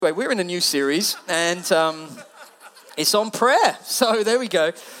Anyway, we're in a new series, and it's on prayer. So there we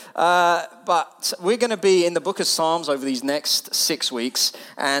go. But we're going to be in the book of Psalms over these next 6 weeks,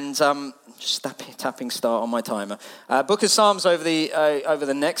 and just tapping start on my timer. Book of Psalms over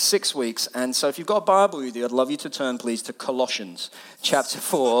the next 6 weeks, and so if you've got a Bible with you, I'd love you to turn, please, to Colossians chapter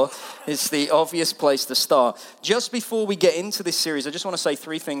 4. It's the obvious place to start. Just before we get into this series, I just want to say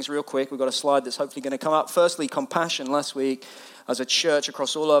 3 things real quick. We've got a slide that's hopefully going to come up. Firstly, compassion. Last week, as a church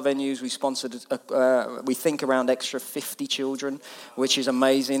across all our venues, we sponsored, we think, around extra 50 children, which is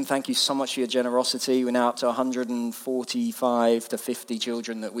amazing. Thank you so much for your generosity. We're now up to 145 to 50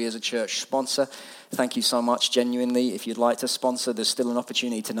 children that we as a church sponsor. Thank you so much, genuinely. If you'd like to sponsor, there's still an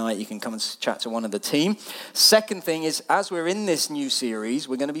opportunity tonight. You can come and chat to one of the team. Second thing is, as we're in this new series,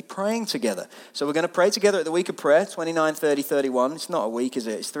 we're going to be praying together. So we're going to pray together at the week of prayer, 29, 30, 31. It's not a week, is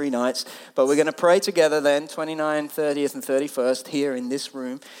it? It's 3 nights. But we're going to pray together then, 29, 30th, and 31st, here in this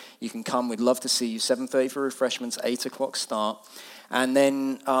room. You can come. We'd love to see you. 7:30 for refreshments, 8 o'clock start. And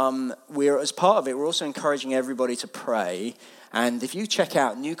then as part of it, we're also encouraging everybody to pray. And if you check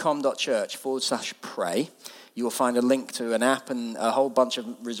out newcom.church/pray, you will find a link to an app and a whole bunch of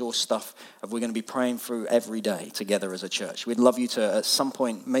resource stuff that we're going to be praying through every day together as a church. We'd love you to, at some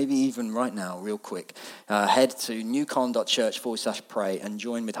point, maybe even right now, real quick, head to newcom.church/pray and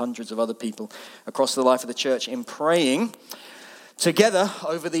join with hundreds of other people across the life of the church in praying together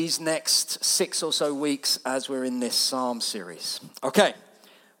over these next 6 or so weeks as we're in this Psalm series. Okay,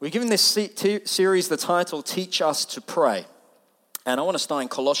 we're giving this series the title, Teach Us to Pray. And I want to start in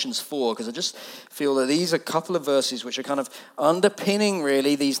Colossians 4 because I just feel that these are a couple of verses which are kind of underpinning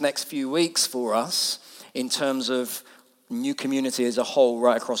really these next few weeks for us in terms of New Community as a whole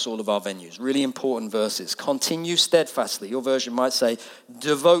right across all of our venues. Really important verses. Continue steadfastly. Your version might say,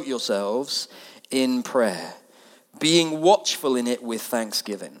 devote yourselves in prayer, being watchful in it with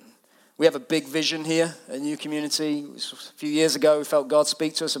thanksgiving. We have a big vision here at New Community. A few years ago, we felt God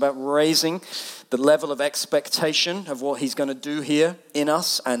speak to us about raising the level of expectation of what he's going to do here in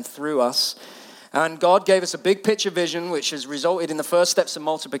us and through us. And God gave us a big picture vision, which has resulted in the first steps of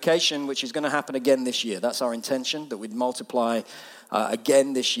multiplication, which is going to happen again this year. That's our intention, that we'd multiply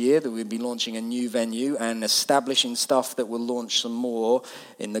again this year, that we'd be launching a new venue and establishing stuff that will launch some more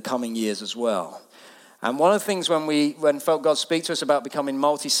in the coming years as well. And one of the things when felt God speak to us about becoming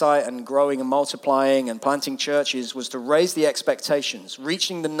multi-site and growing and multiplying and planting churches was to raise the expectations,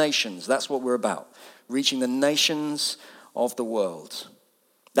 reaching the nations. That's what we're about, reaching the nations of the world.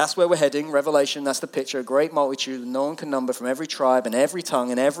 That's where we're heading. Revelation, that's the picture, a great multitude no one can number from every tribe and every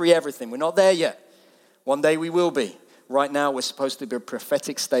tongue and everything. We're not there yet. One day we will be. Right now we're supposed to be a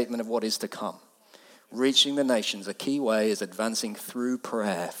prophetic statement of what is to come. Reaching the nations, a key way is advancing through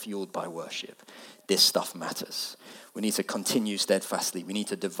prayer fueled by worship. This stuff matters. We need to continue steadfastly. We need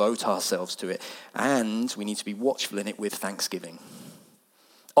to devote ourselves to it. And we need to be watchful in it with thanksgiving.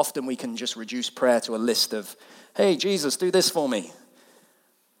 Often we can just reduce prayer to a list of, hey, Jesus, do this for me.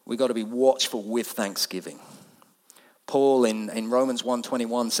 We've got to be watchful with thanksgiving. Paul in Romans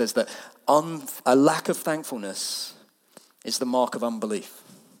 1:21 says that a lack of thankfulness is the mark of unbelief.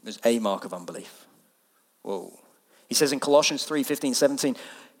 There's a mark of unbelief. Whoa. He says in Colossians 3:15, 17,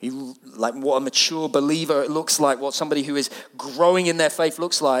 like what a mature believer looks like, what somebody who is growing in their faith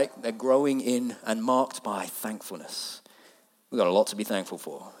looks like, they're growing in and marked by thankfulness. We've got a lot to be thankful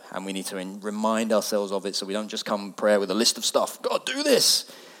for, and we need to remind ourselves of it so we don't just come prayer with a list of stuff. God, do this,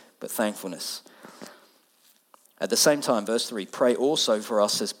 but thankfulness. At the same time, verse 3, pray also for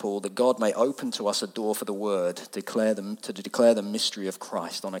us, says Paul, that God may open to us a door for the word, to declare the mystery of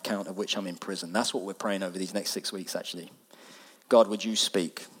Christ, on account of which I'm in prison. That's what we're praying over these next 6 weeks, actually. God, would you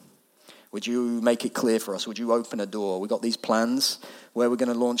speak? Would you make it clear for us? Would you open a door? We've got these plans where we're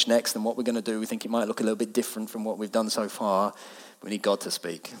going to launch next and what we're going to do. We think it might look a little bit different from what we've done so far. We need God to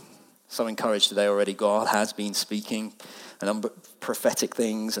speak. So encouraged today already. God has been speaking a number of prophetic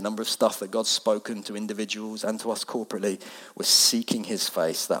things, a number of stuff that God's spoken to individuals and to us corporately. We're seeking his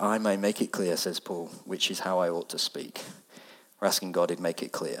face that I may make it clear, says Paul, which is how I ought to speak. We're asking God to make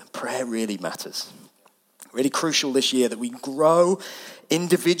it clear. Prayer really matters. Really crucial this year that we grow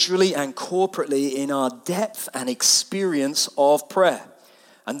individually and corporately in our depth and experience of prayer.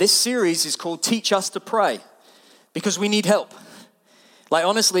 And this series is called Teach Us to Pray because we need help. Like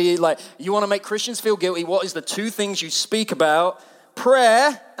honestly, like you want to make Christians feel guilty, what is the 2 things you speak about?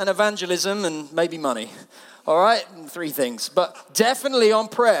 Prayer and evangelism and maybe money. All right, 3 things. But definitely on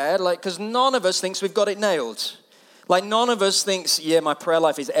prayer, like because none of us thinks we've got it nailed. Like none of us thinks, yeah, my prayer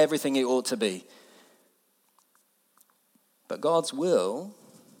life is everything it ought to be. But God's will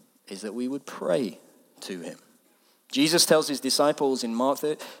is that we would pray to him. Jesus tells his disciples in Mark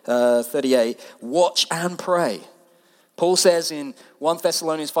 38, watch and pray. Paul says in 1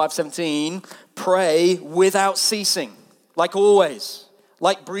 Thessalonians 5:17, pray without ceasing, like always,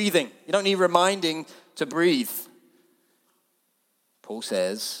 like breathing. You don't need reminding to breathe. Paul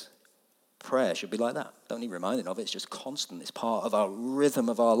says prayer should be like that. Don't need reminding of it. It's just constant. It's part of our rhythm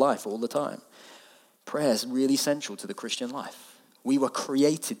of our life all the time. Prayer is really central to the Christian life. We were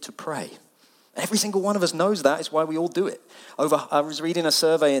created to pray. Every single one of us knows that. It's why we all do it. I was reading a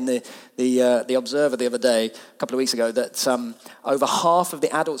survey in the Observer the other day, a couple of weeks ago, that over half of the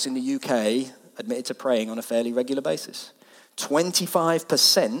adults in the UK admitted to praying on a fairly regular basis.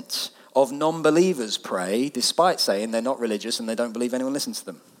 25% of non-believers pray, despite saying they're not religious and they don't believe anyone listens to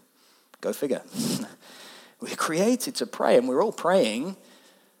them. Go figure. We're created to pray, and we're all praying,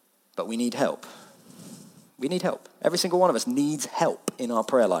 but we need help. We need help. Every single one of us needs help in our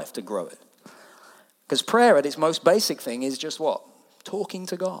prayer life to grow it. Because prayer at its most basic thing is just what? Talking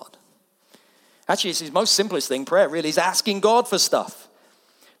to God. Actually, it's his most simplest thing. Prayer really is asking God for stuff.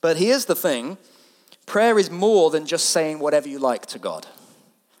 But here's the thing. Prayer is more than just saying whatever you like to God.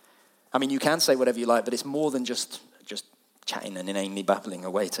 I mean, you can say whatever you like, but it's more than just chatting and inanely babbling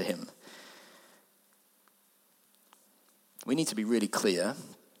away to him. We need to be really clear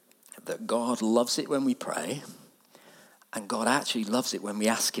that God loves it when we pray, and God actually loves it when we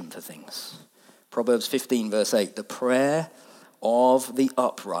ask him for things. Proverbs 15 verse 8, the prayer of the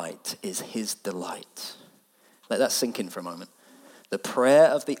upright is his delight. Let that sink in for a moment. The prayer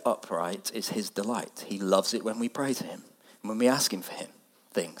of the upright is his delight. He loves it when we pray to him, when we ask him for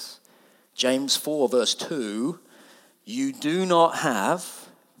things. James 4 verse 2, you do not have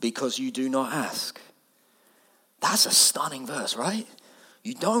because you do not ask. That's a stunning verse, right?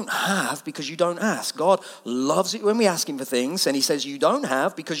 You don't have because you don't ask. God loves it when we ask him for things, and he says you don't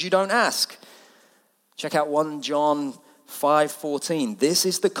have because you don't ask. Check out 1 John 5:14. This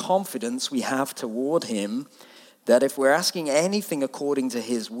is the confidence we have toward him, that if we're asking anything according to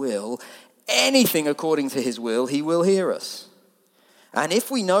his will, he will hear us. And if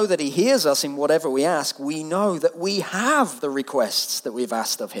we know that he hears us in whatever we ask, we know that we have the requests that we've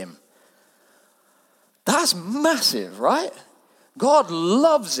asked of him. That's massive, right? God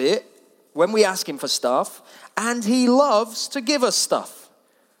loves it when we ask him for stuff, and he loves to give us stuff.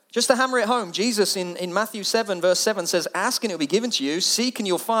 Just to hammer it home, Jesus in Matthew 7 verse 7 says, ask and it will be given to you, seek and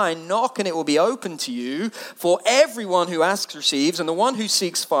you'll find, knock and it will be open to you. For everyone who asks receives, and the one who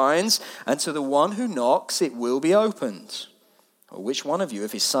seeks finds, and to the one who knocks it will be opened. Or which one of you,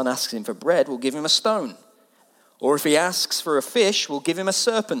 if his son asks him for bread, will give him a stone? Or if he asks for a fish, will give him a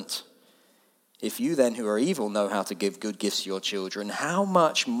serpent? If you then who are evil know how to give good gifts to your children, how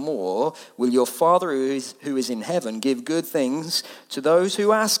much more will your Father who is in heaven give good things to those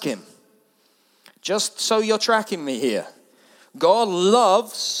who ask him? Just so you're tracking me here. God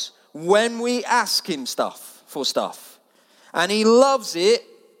loves when we ask him for stuff. And he loves it,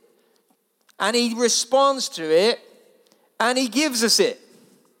 and he responds to it, and he gives us it.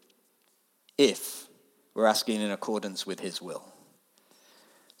 If we're asking in accordance with his will.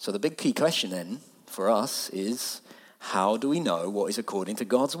 So the big key question then for us is, how do we know what is according to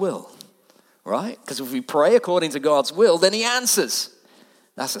God's will? Right? Because if we pray according to God's will, then he answers.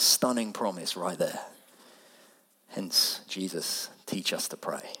 That's a stunning promise right there. Hence, Jesus, teach us to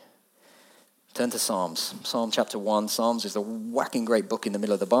pray. Turn to Psalms. Psalm chapter 1. Psalms is a whacking great book in the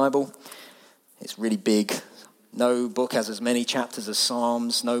middle of the Bible. It's really big. No book has as many chapters as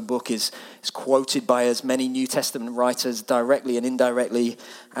Psalms. No book is quoted by as many New Testament writers directly and indirectly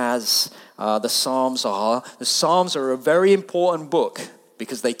as the Psalms are. The Psalms are a very important book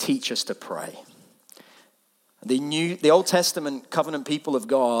because they teach us to pray. The Old Testament covenant people of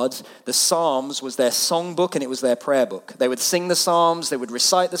God, the Psalms was their songbook and it was their prayer book. They would sing the Psalms, they would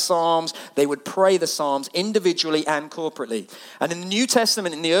recite the Psalms, they would pray the Psalms individually and corporately. And in the New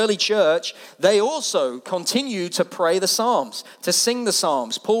Testament, in the early church, they also continued to pray the Psalms, to sing the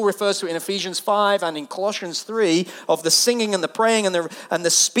Psalms. Paul refers to it in Ephesians 5 and in Colossians 3 of the singing and the praying and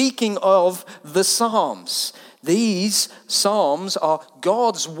the speaking of the Psalms. These Psalms are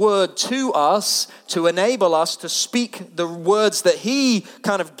God's word to us to enable us to speak the words that he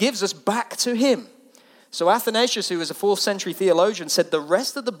kind of gives us back to him. So Athanasius, who was a 4th century theologian, said the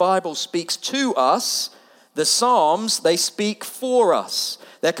rest of the Bible speaks to us. The Psalms, they speak for us.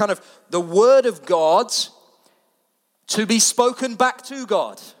 They're kind of the word of God to be spoken back to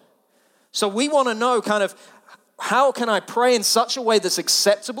God. So we want to know kind of, how can I pray in such a way that's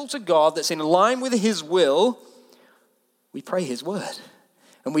acceptable to God, that's in line with his will? We pray his word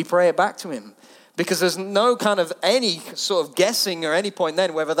and we pray it back to him Because there's no kind of any sort of guessing or any point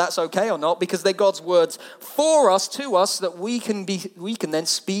then whether that's okay or not, because they're God's words for us, to us, that we can then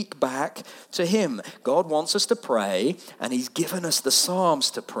speak back to him. God wants us to pray, and he's given us the Psalms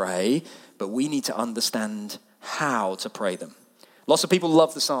to pray, but we need to understand how to pray them. Lots of people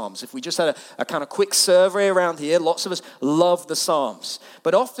love the Psalms. If we just had a kind of quick survey around here, lots of us love the Psalms.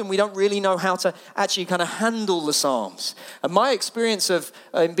 But often we don't really know how to actually kind of handle the Psalms. And my experience of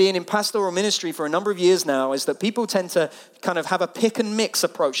being in pastoral ministry for a number of years now is that people tend to kind of have a pick and mix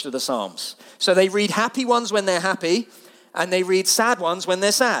approach to the Psalms. So they read happy ones when they're happy, and they read sad ones when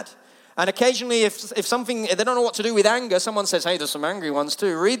they're sad. And occasionally, if they don't know what to do with anger, someone says, hey, there's some angry ones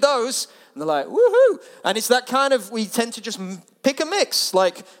too. Read those. And they're like, woohoo. And it's that kind of, we tend to just pick a mix.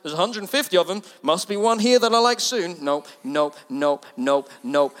 Like, there's 150 of them. Must be one here that I like soon. Nope, nope, nope, nope,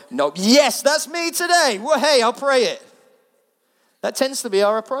 nope, nope. Yes, that's me today. Well, hey, I'll pray it. That tends to be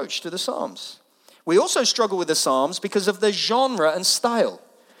our approach to the Psalms. We also struggle with the Psalms because of the genre and style.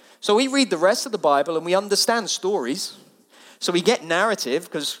 So we read the rest of the Bible and we understand stories. So we get narrative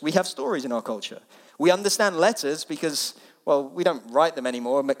because we have stories in our culture. We understand letters because, well, we don't write them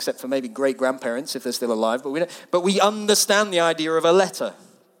anymore, except for maybe great-grandparents if they're still alive. But we understand the idea of a letter.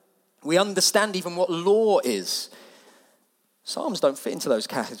 We understand even what law is. Psalms don't fit into those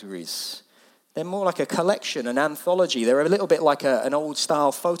categories. They're more like a collection, an anthology. They're a little bit like an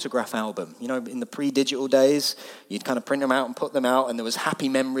old-style photograph album. You know, in the pre-digital days, you'd kind of print them out and put them out, and there was happy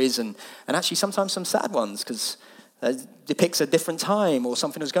memories and actually sometimes some sad ones because depicts a different time or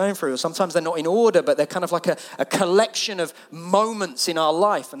something was going through, or sometimes they're not in order, but they're kind of like a collection of moments in our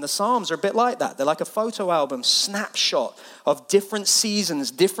life. And the Psalms are a bit like that. They're like a photo album, snapshot of different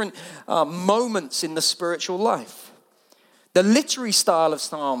seasons, different moments in the spiritual life. The literary style of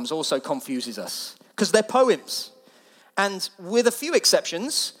Psalms also confuses us because they're poems. And with a few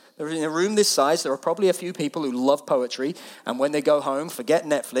exceptions, in a room this size, there are probably a few people who love poetry, and when they go home, forget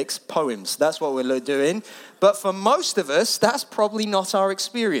Netflix, poems. That's what we're doing. But for most of us, that's probably not our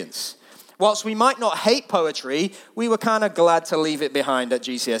experience. Whilst we might not hate poetry, we were kind of glad to leave it behind at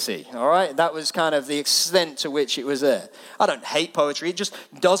GCSE, all right? That was kind of the extent to which it was there. I don't hate poetry, it just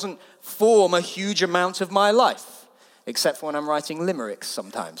doesn't form a huge amount of my life, except for when I'm writing limericks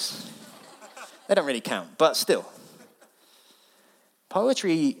sometimes. They don't really count, but still.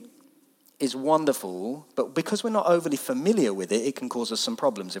 Poetry is wonderful, but because we're not overly familiar with it, it can cause us some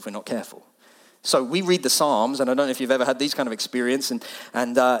problems if we're not careful. So we read the Psalms, and I don't know if you've ever had these kind of experience,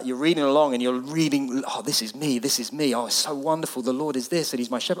 and you're reading along, and you're reading, oh, this is me, oh, it's so wonderful, the Lord is this, and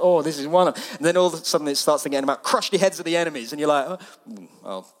he's my shepherd, oh, this is wonderful. And then all of a sudden it starts to get about, crush the heads of the enemies, and you're like,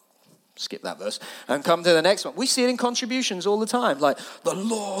 oh, skip that verse, and come to the next one. We see it in contributions all the time, like, the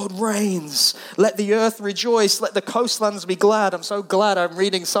Lord reigns, let the earth rejoice, let the coastlands be glad. I'm so glad I'm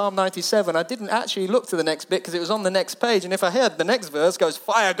reading Psalm 97. I didn't actually look to the next bit because it was on the next page, and if I had, the next verse goes,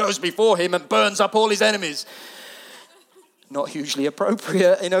 fire goes before him and burns up all his enemies. Not hugely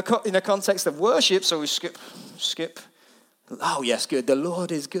appropriate in a context of worship, so we skip. Oh, yes, good. The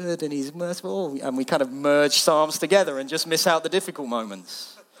Lord is good and he's merciful. And we kind of merge Psalms together and just miss out the difficult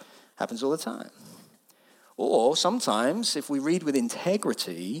moments. Happens all the time. Or sometimes, if we read with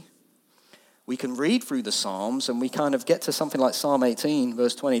integrity, we can read through the Psalms and we kind of get to something like Psalm 18,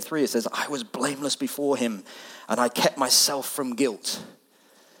 verse 23. It says, I was blameless before him and I kept myself from guilt.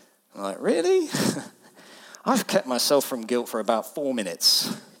 I'm like, really? I've kept myself from guilt for about 4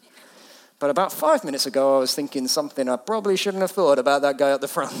 minutes. But about 5 minutes ago, I was thinking something I probably shouldn't have thought about that guy at the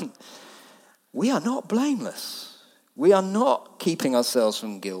front. We are not blameless. We are not keeping ourselves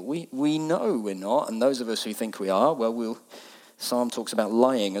from guilt. We know we're not, and those of us who think we are, well, Psalm talks about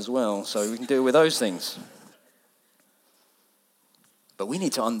lying as well, so we can deal with those things. But we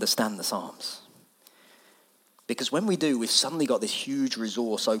need to understand the Psalms. Because when we do, we've suddenly got this huge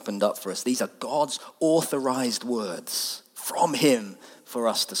resource opened up for us. These are God's authorized words from him for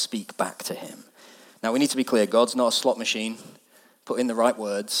us to speak back to him. Now, we need to be clear. God's not a slot machine. Put in the right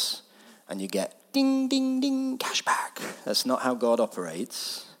words, and you get ding, ding, ding, cash back. That's not how God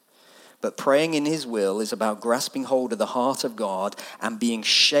operates. But praying in his will is about grasping hold of the heart of God and being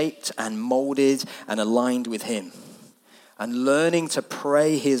shaped and molded and aligned with him. And learning to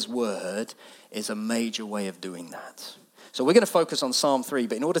pray his word is a major way of doing that. So we're going to focus on Psalm 3,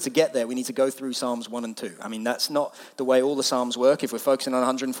 but in order to get there, we need to go through Psalms 1 and 2. I mean, that's not the way all the Psalms work. If we're focusing on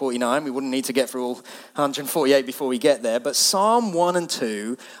 149, we wouldn't need to get through all 148 before we get there. But Psalm 1 and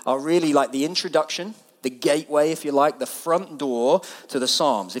 2 are really like the introduction, the gateway, if you like, the front door to the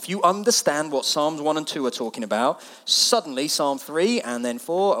Psalms. If you understand what Psalms 1 and 2 are talking about, suddenly Psalm 3 and then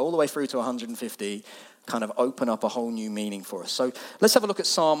 4, all the way through to 150, kind of open up a whole new meaning for us. So let's have a look at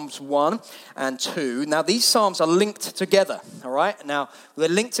Psalms 1 and 2. Now, these Psalms are linked together, all right? Now, they're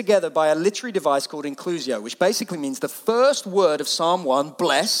linked together by a literary device called inclusio, which basically means the first word of Psalm 1,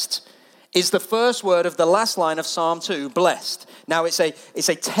 blessed, is the first word of the last line of Psalm 2, blessed. Now, it's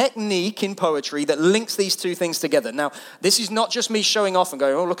a technique in poetry that links these two things together. Now, this is not just me showing off and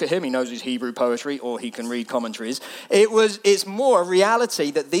going, oh, look at him, he knows his Hebrew poetry, or he can read commentaries. It's more a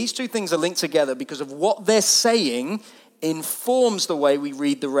reality that these two things are linked together because of what they're saying informs the way we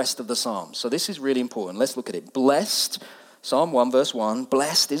read the rest of the Psalms. So this is really important. Let's look at it. Blessed, Psalm 1, verse 1,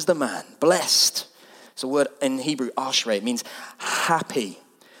 blessed is the man, blessed. It's a word in Hebrew, ashrei. It means happy.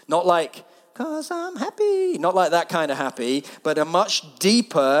 Not like, because I'm happy. Not like that kind of happy, but a much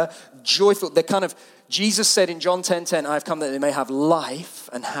deeper, joyful, the kind of, Jesus said in John 10:10, I've come that they may have life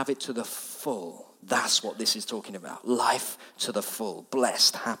and have it to the full. That's what this is talking about. Life to the full.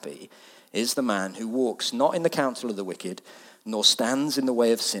 Blessed, happy is the man who walks not in the counsel of the wicked, nor stands in the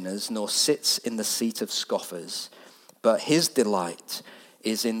way of sinners, nor sits in the seat of scoffers, but his delight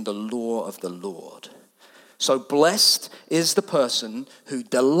is in the law of the Lord. So blessed is the person who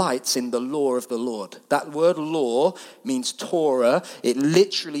delights in the law of the Lord. That word law means Torah. It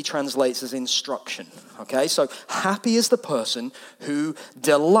literally translates as instruction. Okay, so happy is the person who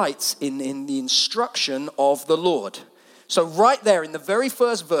delights in the instruction of the Lord. So right there in the very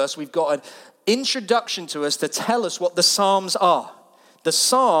first verse, we've got an introduction to us to tell us what the Psalms are. The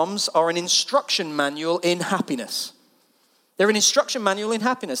Psalms are an instruction manual in happiness. They're an instruction manual in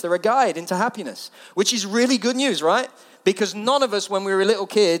happiness. They're a guide into happiness, which is really good news, right? Because none of us, when we were little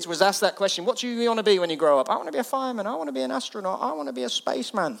kids, was asked that question, what do you want to be when you grow up? I want to be a fireman. I want to be an astronaut. I want to be a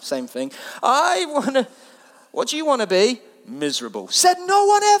spaceman. Same thing. What do you want to be? Miserable. Said no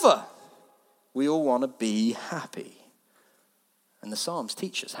one ever. We all want to be happy. And the Psalms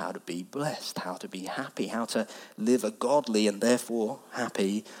teach us how to be blessed, how to be happy, how to live a godly and therefore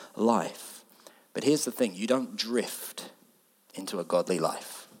happy life. But here's the thing, you don't drift into a godly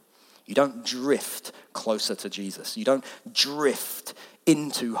life. You don't drift closer to Jesus. You don't drift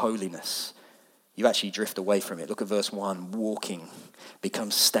into holiness. You actually drift away from it. Look at verse 1, walking,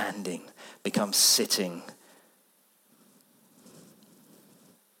 becomes standing, becomes sitting.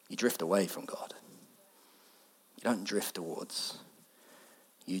 You drift away from God. You don't drift towards.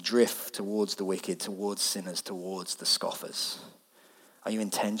 You drift towards the wicked, towards sinners, towards the scoffers. Are you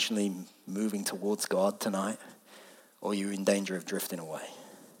intentionally moving towards God tonight? Or are you in danger of drifting away?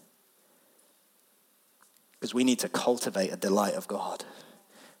 Because we need to cultivate a delight of God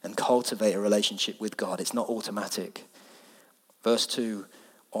and cultivate a relationship with God. It's not automatic. Verse 2,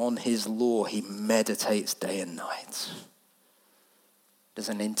 on his law he meditates day and night. There's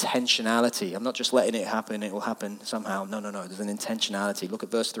an intentionality. I'm not just letting it happen, it will happen somehow. No. There's an intentionality. Look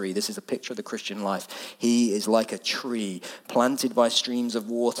at verse 3. This is a picture of the Christian life. He is like a tree planted by streams of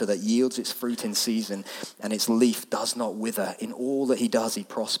water that yields its fruit in season, and its leaf does not wither. In all that he does, he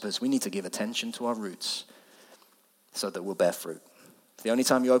prospers. We need to give attention to our roots so that we'll bear fruit. If the only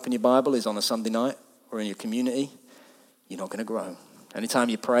time you open your Bible is on a Sunday night or in your community, you're not going to grow. Anytime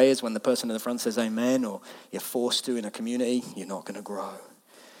you pray is when the person in the front says amen, or you're forced to in a community, you're not going to grow.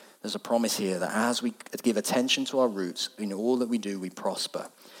 There's a promise here that as we give attention to our roots, in all that we do, we prosper.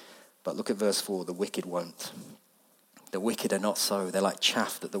 But look at verse 4, the wicked won't. The wicked are not so. They're like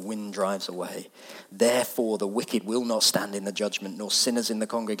chaff that the wind drives away. Therefore, the wicked will not stand in the judgment, nor sinners in the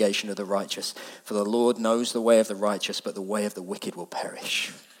congregation of the righteous. For the Lord knows the way of the righteous, but the way of the wicked will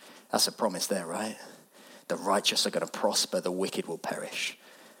perish. That's a promise there, right? The righteous are going to prosper, the wicked will perish.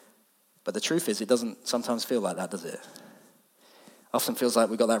 But the truth is, it doesn't sometimes feel like that, does it? Often feels like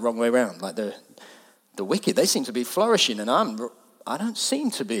we got that wrong way around. Like the wicked, they seem to be flourishing, and I don't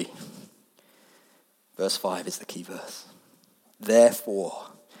seem to be. Verse 5 is the key verse. Therefore,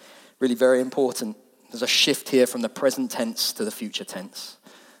 really very important. There's a shift here from the present tense to the future tense.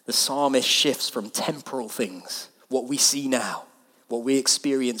 The psalmist shifts from temporal things, what we see now, what we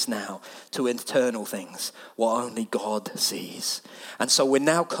experience now, to eternal things, what only God sees. And so we're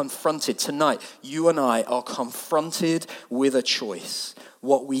now confronted tonight. You and I are confronted with a choice.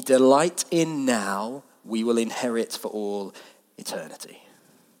 What we delight in now, we will inherit for all eternity.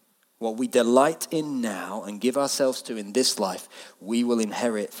 What we delight in now and give ourselves to in this life, we will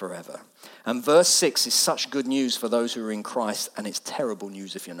inherit forever. And verse 6 is such good news for those who are in Christ, and it's terrible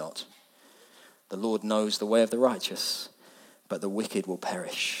news if you're not. The Lord knows the way of the righteous, but the wicked will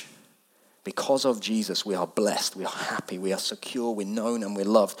perish. Because of Jesus, we are blessed, we are happy, we are secure, we're known and we're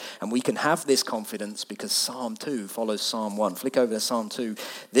loved. And we can have this confidence because Psalm 2 follows Psalm 1. Flick over to Psalm 2.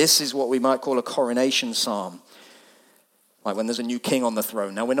 This is what we might call a coronation psalm. Like when there's a new king on the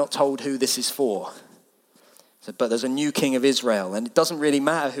throne. Now, we're not told who this is for. But there's a new king of Israel, and it doesn't really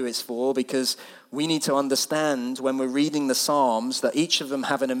matter who it's for, because we need to understand when we're reading the Psalms that each of them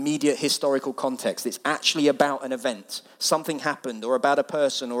have an immediate historical context. It's actually about an event. Something happened, or about a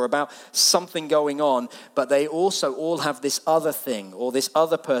person, or about something going on, but they also all have this other thing, or this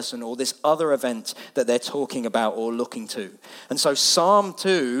other person, or this other event that they're talking about or looking to. And so Psalm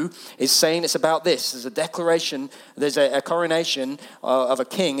 2 is saying it's about this. There's a declaration, there's a coronation of a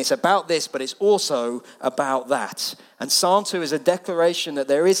king. It's about this, but it's also about that. And Psalm 2 is a declaration that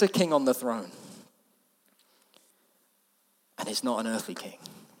there is a king on the throne. And it's not an earthly king.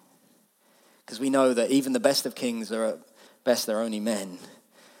 Because we know that even the best of kings are at best, they're only men.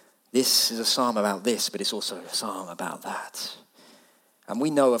 This is a psalm about this, but it's also a psalm about that. And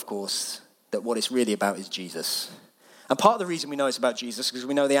we know, of course, that what it's really about is Jesus. And part of the reason we know it's about Jesus is because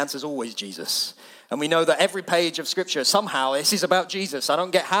we know the answer is always Jesus. And we know that every page of Scripture, somehow, this is about Jesus. I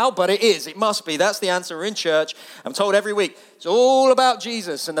don't get how, but it is. It must be. That's the answer. We're in church. I'm told every week, it's all about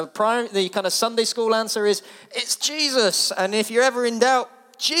Jesus. And the kind of Sunday school answer is, it's Jesus. And if you're ever in doubt,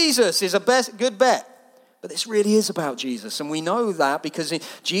 Jesus is a good bet. But this really is about Jesus. And we know that because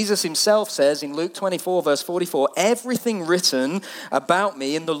Jesus himself says in Luke 24, verse 44, everything written about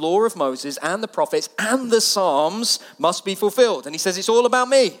me in the law of Moses and the prophets and the Psalms must be fulfilled. And he says it's all about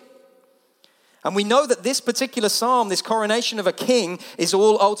me. And we know that this particular psalm, this coronation of a king, is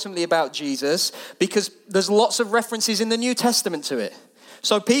all ultimately about Jesus because there's lots of references in the New Testament to it.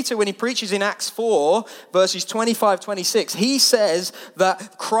 So Peter, when he preaches in Acts 4, verses 25, 26, he says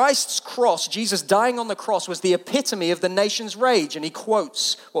that Christ's cross, Jesus dying on the cross, was the epitome of the nation's rage. And he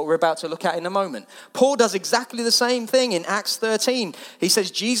quotes what we're about to look at in a moment. Paul does exactly the same thing in Acts 13. He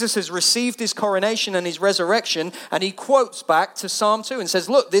says Jesus has received his coronation and his resurrection, and he quotes back to Psalm 2 and says,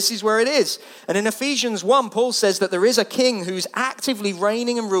 look, this is where it is. And in Ephesians 1, Paul says that there is a king who's actively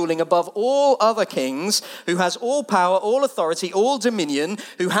reigning and ruling above all other kings, who has all power, all authority, all dominion,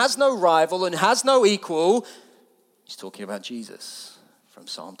 who has no rival and has no equal. He's talking about Jesus from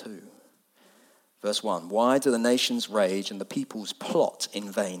Psalm 2. Verse 1, why do the nations rage and the peoples plot in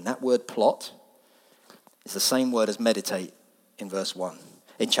vain? That word plot is the same word as meditate in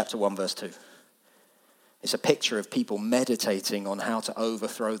chapter 1, verse 2. It's a picture of people meditating on how to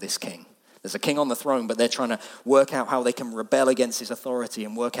overthrow this king. There's a king on the throne, but they're trying to work out how they can rebel against his authority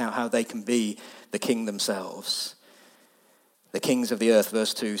and work out how they can be the king themselves. The kings of the earth,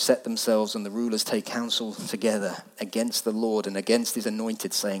 verse 2, set themselves and the rulers take counsel together against the Lord and against his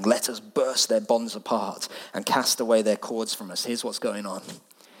anointed, saying, let us burst their bonds apart and cast away their cords from us. Here's what's going on.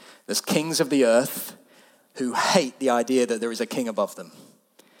 There's kings of the earth who hate the idea that there is a king above them,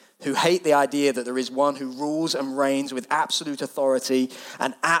 who hate the idea that there is one who rules and reigns with absolute authority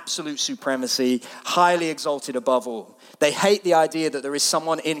and absolute supremacy, highly exalted above all. They hate the idea that there is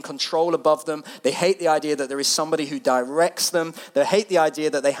someone in control above them. They hate the idea that there is somebody who directs them. They hate the idea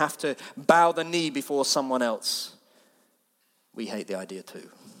that they have to bow the knee before someone else. We hate the idea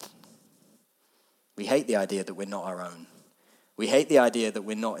too. We hate the idea that we're not our own. We hate the idea that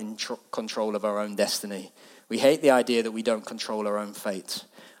we're not in control of our own destiny. We hate the idea that we don't control our own fate.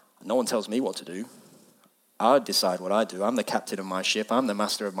 No one tells me what to do. I decide what I do. I'm the captain of my ship. I'm the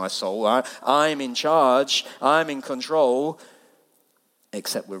master of my soul. I'm in charge. I'm in control.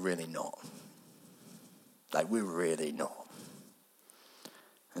 Except we're really not. We're really not.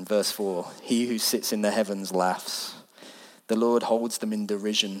 And verse 4, he who sits in the heavens laughs. The Lord holds them in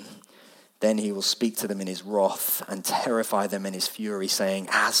derision. Then he will speak to them in his wrath and terrify them in his fury, saying,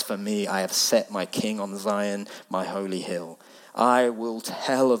 as for me, I have set my king on Zion, my holy hill. I will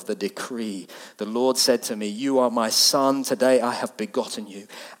tell of the decree. The Lord said to me, you are my son. Today I have begotten you.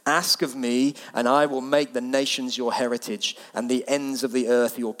 Ask of me, and I will make the nations your heritage and the ends of the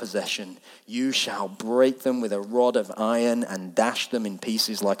earth your possession. You shall break them with a rod of iron and dash them in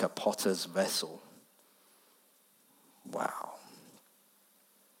pieces like a potter's vessel. Wow.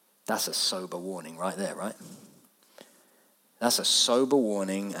 That's a sober warning right there, right? That's a sober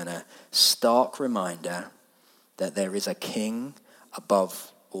warning and a stark reminder that there is a king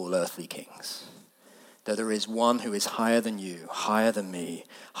above all earthly kings. That there is one who is higher than you, higher than me,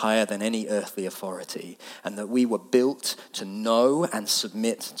 higher than any earthly authority, and that we were built to know and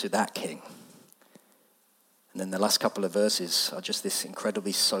submit to that king. And then the last couple of verses are just this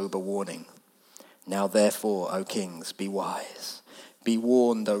incredibly sober warning. Now therefore, O kings, be wise. Be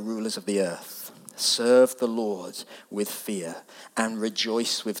warned, O rulers of the earth. Serve the Lord with fear and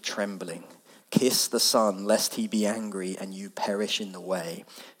rejoice with trembling. Kiss the Son, lest he be angry and you perish in the way,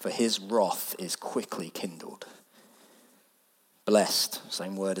 for his wrath is quickly kindled. Blessed,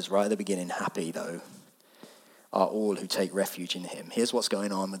 same word as right at the beginning, happy though, are all who take refuge in him. Here's what's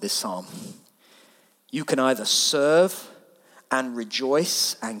going on with this psalm. You can either serve and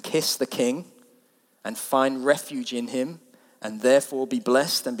rejoice and kiss the King and find refuge in him and therefore be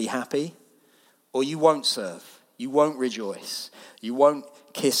blessed and be happy, or you won't serve, you won't rejoice, you won't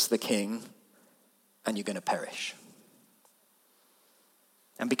kiss the King, and you're going to perish.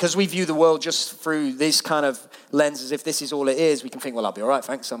 And because we view the world just through this kind of lens, as if this is all it is, we can think, well, I'll be all right,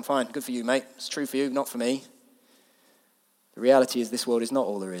 thanks, I'm fine. Good for you, mate. It's true for you, not for me. The reality is this world is not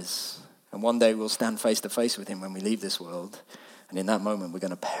all there is. And one day we'll stand face to face with him when we leave this world. And in that moment, we're going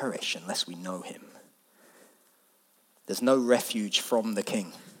to perish unless we know him. There's no refuge from the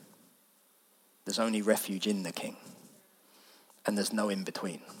King. There's only refuge in the King. And there's no in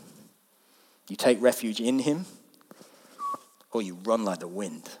between. You take refuge in him, or you run like the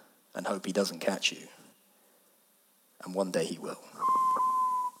wind and hope he doesn't catch you. And one day he will.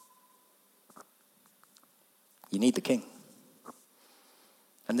 You need the King.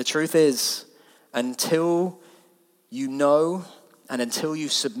 And the truth is, until you know and until you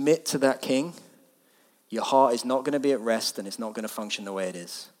submit to that King, your heart is not going to be at rest and it's not going to function the way it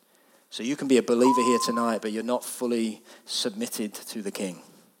is. So you can be a believer here tonight, but you're not fully submitted to the King.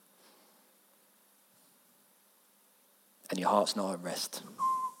 And your heart's not at rest.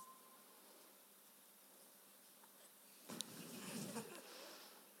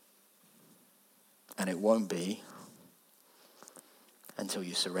 And it won't be until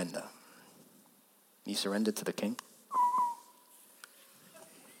you surrender. You surrender to the King?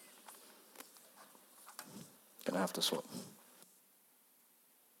 Gonna have to swap.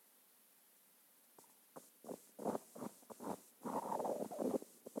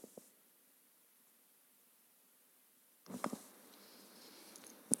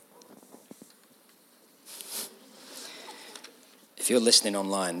 If you're listening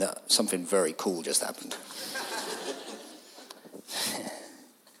online, that something very cool just happened.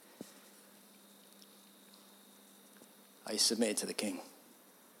 Are you submitted to the King?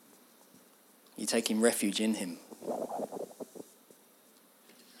 You're taking refuge in him.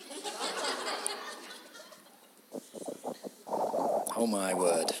 Oh my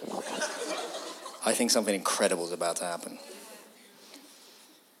word. I think something incredible is about to happen.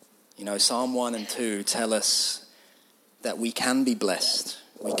 You know, Psalm 1 and 2 tell us that we can be blessed,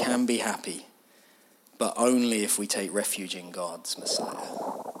 we can be happy, but only if we take refuge in God's Messiah,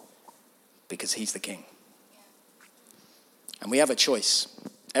 because he's the King. And we have a choice.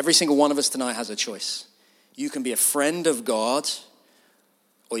 Every single one of us tonight has a choice. You can be a friend of God,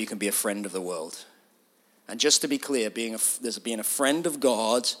 or you can be a friend of the world. And just to be clear, there's being a friend of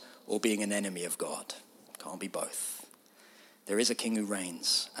God or being an enemy of God. Can't be both. There is a King who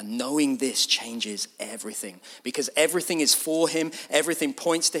reigns, and knowing this changes everything, because everything is for him, everything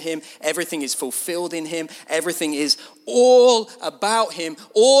points to him, everything is fulfilled in him, everything is all about him.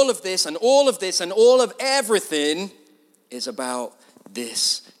 All of this and all of this and all of everything is about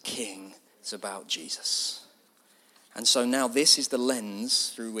this King. It's about Jesus. And so now this is the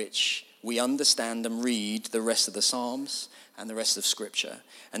lens through which we understand and read the rest of the Psalms and the rest of Scripture.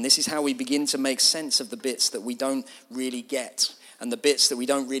 And this is how we begin to make sense of the bits that we don't really get and the bits that we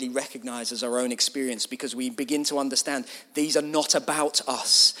don't really recognize as our own experience, because we begin to understand these are not about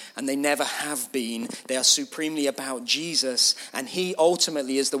us, and they never have been. They are supremely about Jesus, and he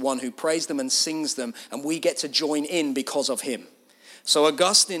ultimately is the one who prays them and sings them, and we get to join in because of him. So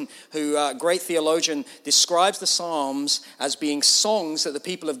Augustine, who great theologian, describes the Psalms as being songs that the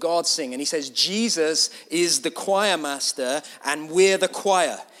people of God sing. And he says, Jesus is the choir master and we're the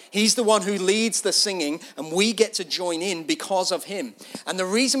choir. He's the one who leads the singing, and we get to join in because of him. And the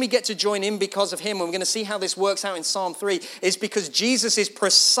reason we get to join in because of him, and we're going to see how this works out in Psalm 3, is because Jesus is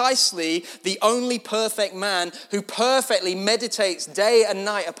precisely the only perfect man who perfectly meditates day and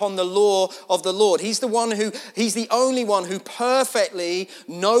night upon the law of the Lord. He's the only one who perfectly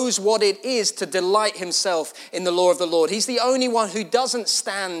knows what it is to delight himself in the law of the Lord. He's the only one who doesn't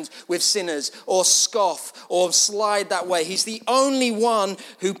stand with sinners or scoff or slide that way. He's the only one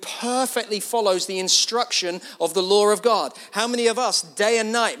who perfectly follows the instruction of the law of God. How many of us day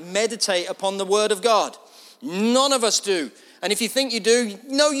and night meditate upon the word of God? None of us do. And if you think you do,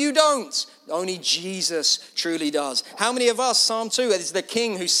 no, you don't. Only Jesus truly does. How many of us, Psalm 2, is the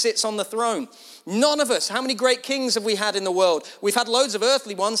King who sits on the throne? None of us. How many great kings have we had in the world? We've had loads of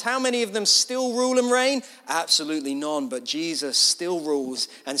earthly ones. How many of them still rule and reign? Absolutely none. But Jesus still rules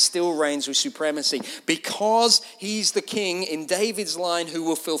and still reigns with supremacy, because he's the King in David's line who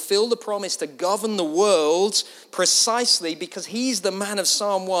will fulfill the promise to govern the world, precisely because he's the man of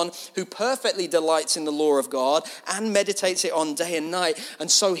Psalm 1 who perfectly delights in the law of God and meditates it on day and night.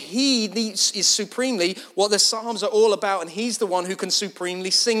 And so he is supremely what the Psalms are all about, and he's the one who can supremely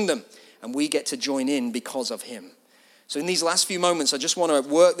sing them. and we get to join in because of him. So in these last few moments, I just want to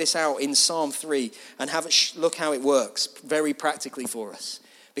work this out in Psalm 3 and have a look how it works very practically for us.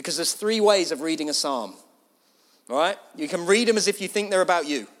 Because there's 3 ways of reading a psalm. All right? You can read them as if you think they're about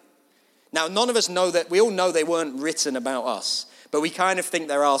you. Now, none of us know that. We all know they weren't written about us, but we kind of think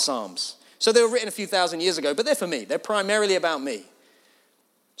they're our psalms. So they were written a few thousand years ago, but they're for me. They're primarily about me.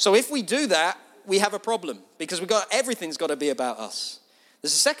 So if we do that, we have a problem because everything's got to be about us.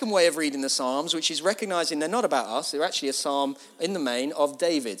 There's a second way of reading the Psalms, which is recognizing they're not about us. They're actually a psalm in the main of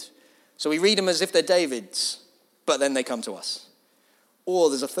David. So we read them as if they're David's, but then they come to us. Or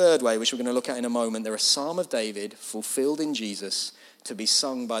there's a third way, which we're going to look at in a moment. They're a psalm of David fulfilled in Jesus to be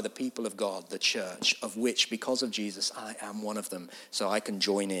sung by the people of God, the church, of which, because of Jesus, I am one of them, so I can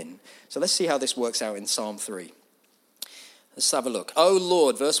join in. So let's see how this works out in Psalm 3. Let's have a look. O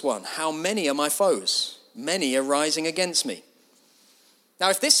Lord, verse 1, how many are my foes? Many are rising against me. Now,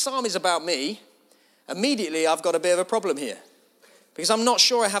 if this psalm is about me, immediately I've got a bit of a problem here because I'm not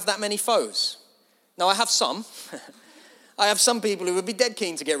sure I have that many foes. Now, I have some. I have some people who would be dead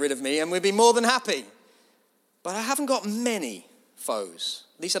keen to get rid of me and would be more than happy. But I haven't got many foes.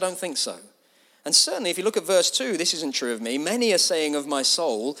 At least I don't think so. And certainly if you look at verse 2, this isn't true of me. Many are saying of my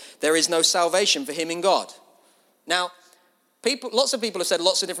soul, there is no salvation for him in God. Now, lots of people have said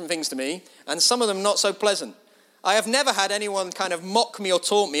lots of different things to me, and some of them not so pleasant. I have never had anyone kind of mock me or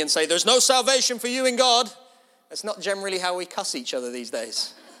taunt me and say, there's no salvation for you in God. That's not generally how we cuss each other these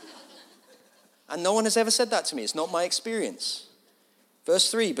days. And no one has ever said that to me. It's not my experience. Verse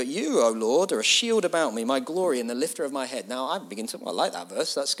 3, but you, O Lord, are a shield about me, my glory and the lifter of my head. Now, I like that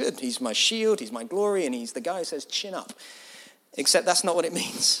verse. That's good. He's my shield, he's my glory, and he's the guy who says, chin up. Except that's not what it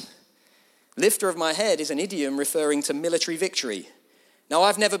means. Lifter of my head is an idiom referring to military victory. Now,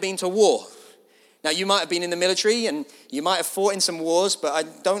 I've never been to war. Now, you might have been in the military and you might have fought in some wars, but I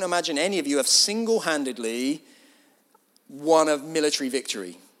don't imagine any of you have single-handedly won a military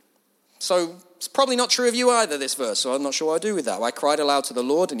victory. So it's probably not true of you either, this verse, so I'm not sure what I do with that. I cried aloud to the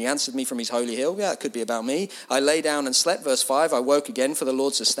Lord and he answered me from his holy hill. Yeah, it could be about me. I lay down and slept, verse 5. I woke again for the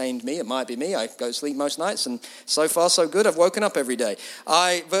Lord sustained me. It might be me. I go to sleep most nights and so far so good. I've woken up every day.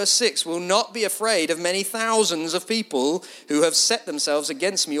 Verse 6, will not be afraid of many thousands of people who have set themselves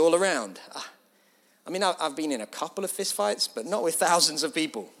against me all around. I mean, I've been in a couple of fistfights, but not with thousands of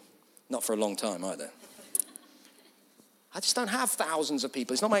people. Not for a long time either. I just don't have thousands of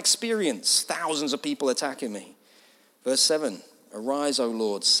people. It's not my experience, thousands of people attacking me. Verse 7, arise, O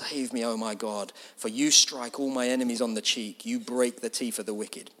Lord, save me, O my God, for you strike all my enemies on the cheek. You break the teeth of the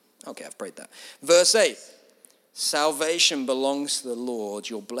wicked. Okay, I've prayed that. Verse 8, salvation belongs to the Lord,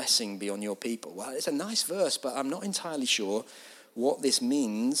 your blessing be on your people. Well, it's a nice verse, but I'm not entirely sure what this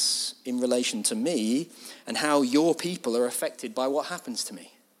means in relation to me and how your people are affected by what happens to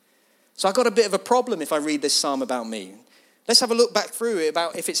me. So I've got a bit of a problem if I read this psalm about me. Let's have a look back through it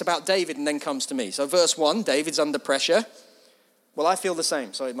about if it's about David and then comes to me. So verse 1, David's under pressure. Well, I feel the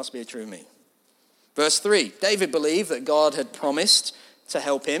same, so it must be true of me. Verse 3, David believed that God had promised to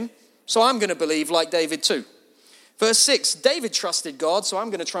help him, so I'm going to believe like David too. Verse 6, David trusted God, so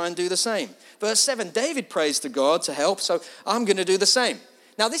I'm going to try and do the same. Verse 7, David prays to God to help, so I'm going to do the same.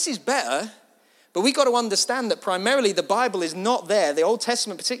 Now, this is better, but we've got to understand that primarily the Bible is not there, the Old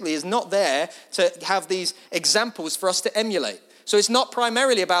Testament particularly is not there to have these examples for us to emulate. So it's not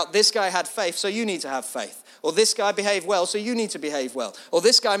primarily about this guy had faith, so you need to have faith. Or this guy behaved well, so you need to behave well. Or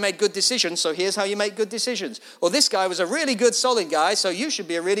this guy made good decisions, so here's how you make good decisions. Or this guy was a really good, solid guy, so you should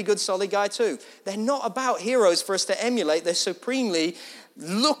be a really good, solid guy too. They're not about heroes for us to emulate. They're supremely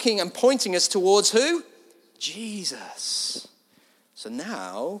looking and pointing us towards who? Jesus. So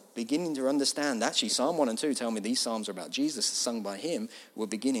now, beginning to understand, actually Psalm 1 and 2 tell me these psalms are about Jesus, sung by him. We're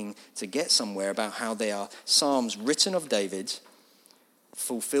beginning to get somewhere about how they are psalms written of David,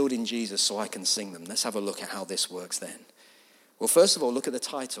 fulfilled in Jesus, so I can sing them. Let's have a look at how this works then. Well, first of all, look at the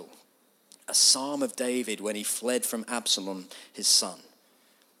title. A Psalm of David when he fled from Absalom, his son.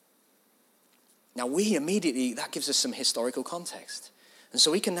 Now that gives us some historical context. And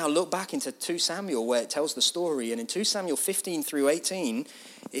so we can now look back into 2 Samuel where it tells the story. And in 2 Samuel 15 through 18,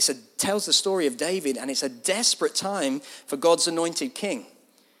 it tells the story of David, and it's a desperate time for God's anointed king.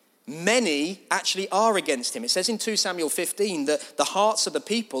 Many actually are against him. It says in 2 Samuel 15 that the hearts of the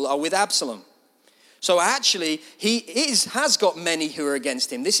people are with Absalom. So actually, he has got many who are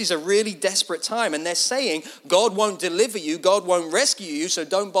against him. This is a really desperate time. And they're saying, God won't deliver you. God won't rescue you. So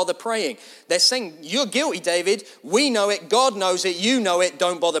don't bother praying. They're saying, you're guilty, David. We know it. God knows it. You know it.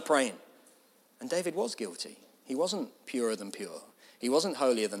 Don't bother praying. And David was guilty. He wasn't purer than pure. He wasn't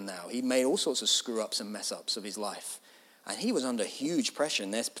holier than thou. He made all sorts of screw-ups and mess-ups of his life. And he was under huge pressure,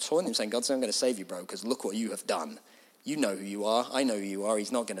 and they're taunting him, saying, God said, I'm going to save you, bro, because look what you have done. You know who you are. I know who you are.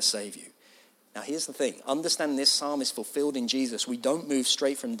 He's not going to save you. Now, here's the thing. Understand this psalm is fulfilled in Jesus. We don't move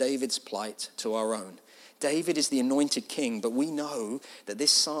straight from David's plight to our own. David is the anointed king, but we know that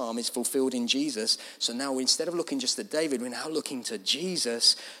this psalm is fulfilled in Jesus. So now instead of looking just at David, we're now looking to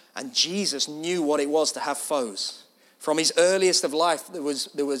Jesus, and Jesus knew what it was to have foes. From his earliest of life, there was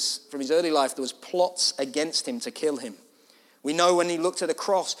plots against him to kill him. We know when he looked at the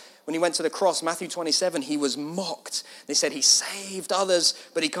cross, when he went to the cross, Matthew 27, he was mocked. They said he saved others,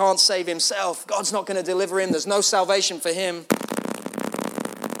 but he can't save himself. God's not going to deliver him. There's no salvation for him.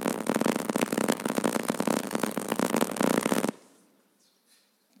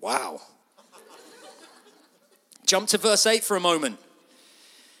 Wow. Jump to verse 8 for a moment.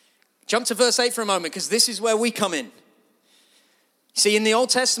 Because this is where we come in. See, in the Old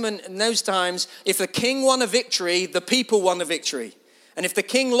Testament, in those times, if the king won a victory, the people won the victory. And if the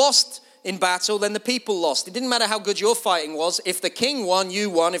king lost in battle, then the people lost. It didn't matter how good your fighting was. If the king won, you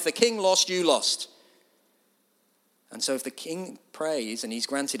won. If the king lost, you lost. And so if the king prays and he's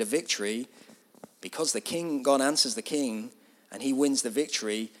granted a victory, because God answers the king and he wins the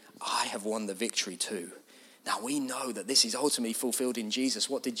victory, I have won the victory too. Now we know that this is ultimately fulfilled in Jesus.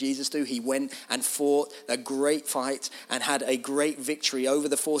 What did Jesus do? He went and fought a great fight and had a great victory over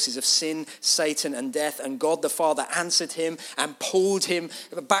the forces of sin, Satan, and death. And God the Father answered him and pulled him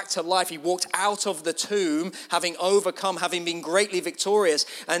back to life. He walked out of the tomb, having overcome, having been greatly victorious.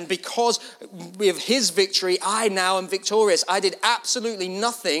 And because of his victory, I now am victorious. I did absolutely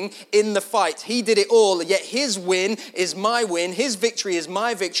nothing in the fight. He did it all, yet his win is my win. His victory is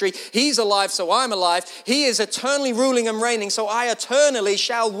my victory. He's alive, so I'm alive. He is eternally ruling and reigning, so I eternally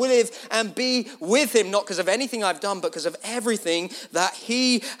shall live and be with him, not because of anything I've done, but because of everything that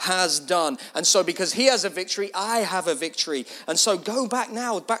he has done. And so because he has a victory, I have a victory. And so go back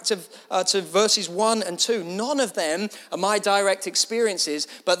to verses 1 and 2. None of them are my direct experiences,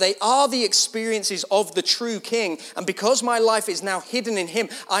 but they are the experiences of the true king. And because my life is now hidden in him,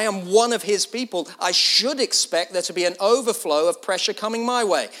 I am one of his people. I should expect there to be an overflow of pressure coming my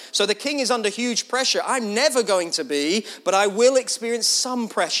way. So the king is under huge pressure. I'm never going to be, but I will experience some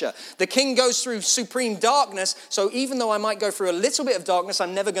pressure. The king goes through supreme darkness, so even though I might go through a little bit of darkness,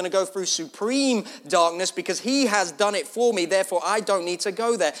 I'm never going to go through supreme darkness because he has done it for me, therefore I don't need to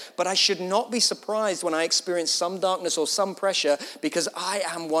go there. But I should not be surprised when I experience some darkness or some pressure, because I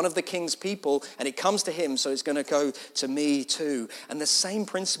am one of the king's people and it comes to him, so it's going to go to me too. And the same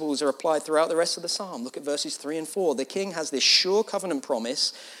principles are applied throughout the rest of the psalm. Look at verses 3 and 4. The king has this sure covenant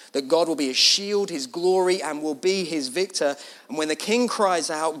promise that God will be his shield, his glory, and will be his victor. And when the king cries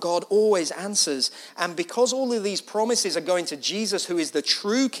out, God always answers. And because all of these promises are going to Jesus, who is the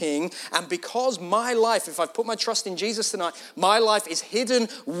true king, and because my life, if I've put my trust in Jesus tonight, my life is hidden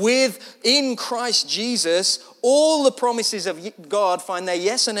in Christ Jesus, all the promises of God find their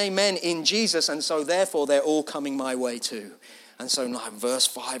yes and amen in Jesus, and so therefore they're all coming my way too. And so like verse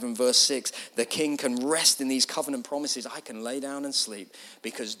 5 and verse 6, the king can rest in these covenant promises. I can lay down and sleep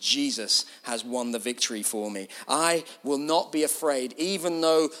because Jesus has won the victory for me. I will not be afraid, even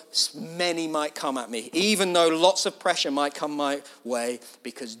though many might come at me, even though lots of pressure might come my way,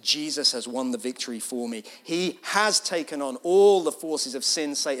 because Jesus has won the victory for me. He has taken on all the forces of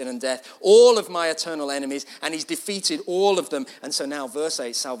sin, Satan, and death, all of my eternal enemies, and he's defeated all of them. And so now verse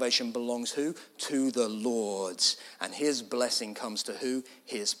 8, salvation belongs who? To the Lord. And his blessing comes to who?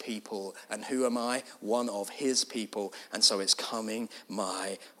 His people. And who am I? One of his people. And so it's coming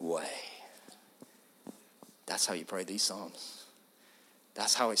my way. That's how you pray these psalms.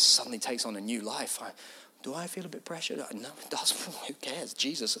 That's how it suddenly takes on a new life. Do I feel a bit pressured? No, it doesn't. Who cares?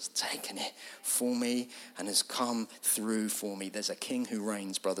 Jesus has taken it for me and has come through for me. There's a king who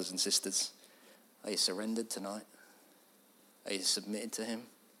reigns, brothers and sisters. Are you surrendered tonight? Are you submitted to him?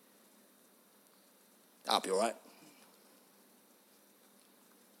 I'll be all right.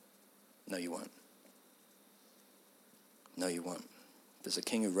 No, you won't. No, you won't. There's a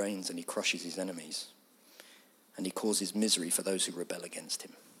king who reigns and he crushes his enemies. And he causes misery for those who rebel against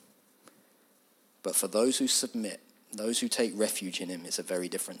him. But for those who submit, those who take refuge in him, it's a very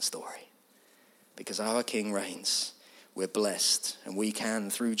different story. Because our king reigns, we're blessed, and we can,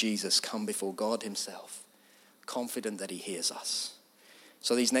 through Jesus, come before God himself, confident that he hears us.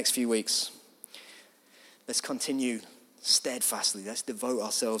 So these next few weeks, let's continue steadfastly. Let's devote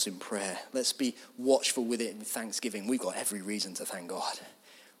ourselves in prayer. Let's be watchful with it in thanksgiving. We've got every reason to thank God.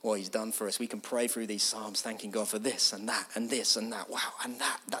 What he's done for us. We can pray through these psalms thanking God for this and that and this and that. Wow, and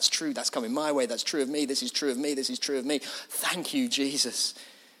that's true. That's coming my way. That's true of me. This is true of me. This is true of me. Thank you, Jesus.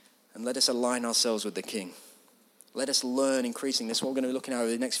 And let us align ourselves with the King. Let us learn increasing. This is what we're going to be looking at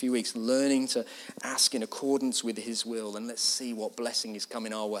over the next few weeks, learning to ask in accordance with his will, and let's see what blessing is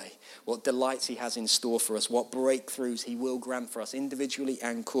coming our way, what delights he has in store for us, what breakthroughs he will grant for us individually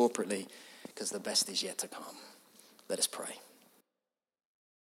and corporately, because the best is yet to come. Let us pray.